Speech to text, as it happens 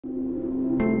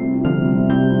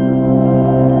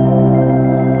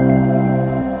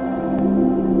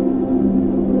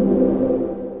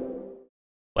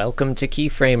Welcome to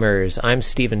Keyframers. I'm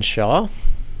Stephen Shaw.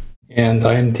 And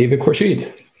I'm David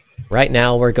Khourshid. Right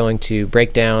now we're going to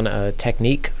break down a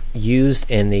technique used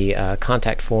in the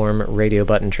contact form radio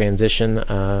button transition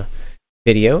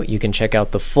video. You can check out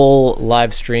the full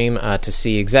live stream to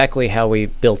see exactly how we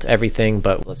built everything,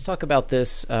 but let's talk about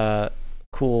this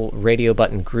cool radio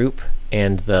button group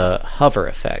and the hover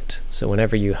effect. So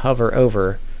whenever you hover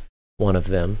over one of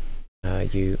them,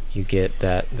 you get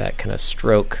that kind of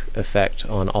stroke effect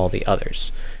on all the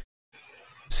others.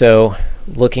 So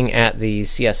looking at the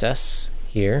CSS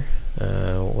here,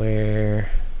 where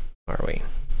are we?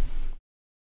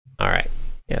 All right,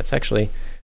 yeah, it's actually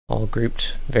all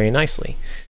grouped very nicely.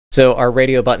 So our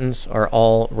radio buttons are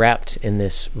all wrapped in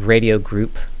this radio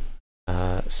group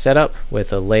setup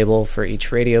with a label for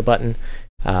each radio button.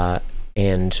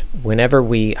 And whenever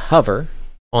we hover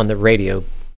on the radio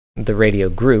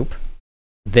group,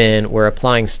 then we're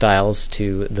applying styles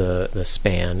to the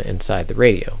span inside the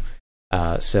radio.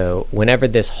 So whenever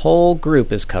this whole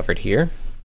group is covered here,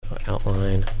 so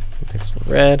outline pixel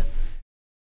red,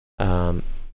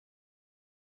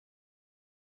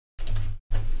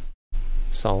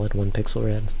 solid 1 pixel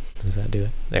red, does that do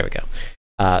it? There we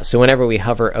go. So whenever we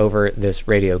hover over this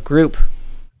radio group,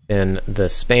 then the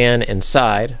span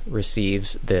inside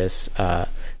receives this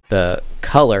the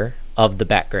color of the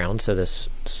background, so this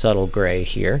subtle gray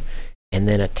here, and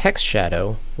then a text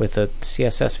shadow with a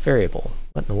CSS variable.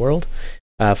 What in the world?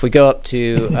 If we go up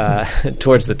to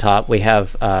towards the top, we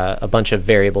have a bunch of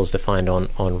variables defined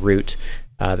on root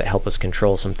that help us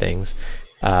control some things.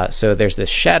 So there's this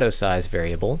shadow size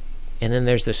variable, and then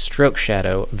there's this stroke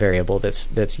shadow variable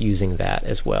that's using that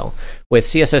as well. With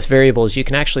CSS variables, you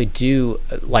can actually do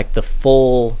like the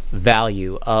full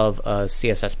value of a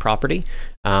CSS property.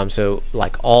 So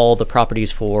like all the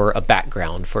properties for a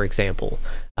background, for example,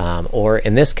 or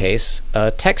in this case,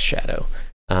 a text shadow.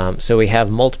 So we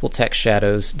have multiple text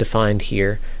shadows defined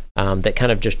here that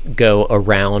kind of just go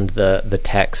around the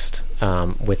text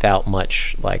without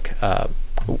much like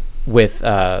with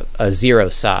a zero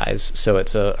size, so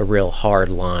it's a real hard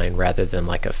line rather than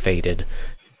like a faded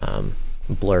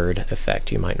blurred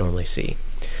effect you might normally see.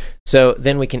 So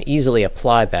then we can easily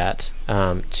apply that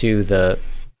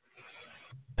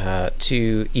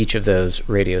to each of those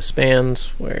radio spans.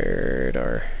 Where'd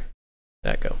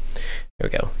that go? There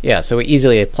we go. Yeah, so we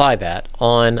easily apply that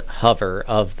on hover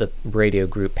of the radio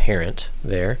group parent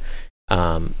there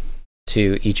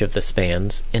to each of the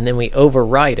spans, and then we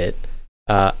override it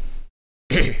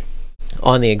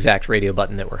on the exact radio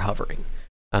button that we're hovering.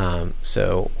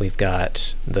 So we've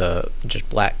got the just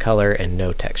black color and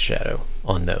no text shadow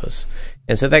on those.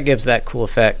 And so that gives that cool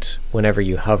effect whenever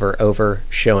you hover over,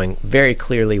 showing very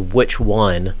clearly which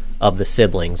one of the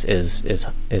siblings is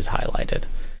highlighted.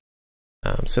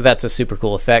 So that's a super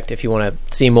cool effect. If you want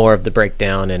to see more of the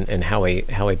breakdown and how we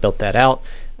built that out,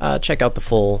 check out the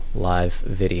full live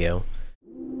video.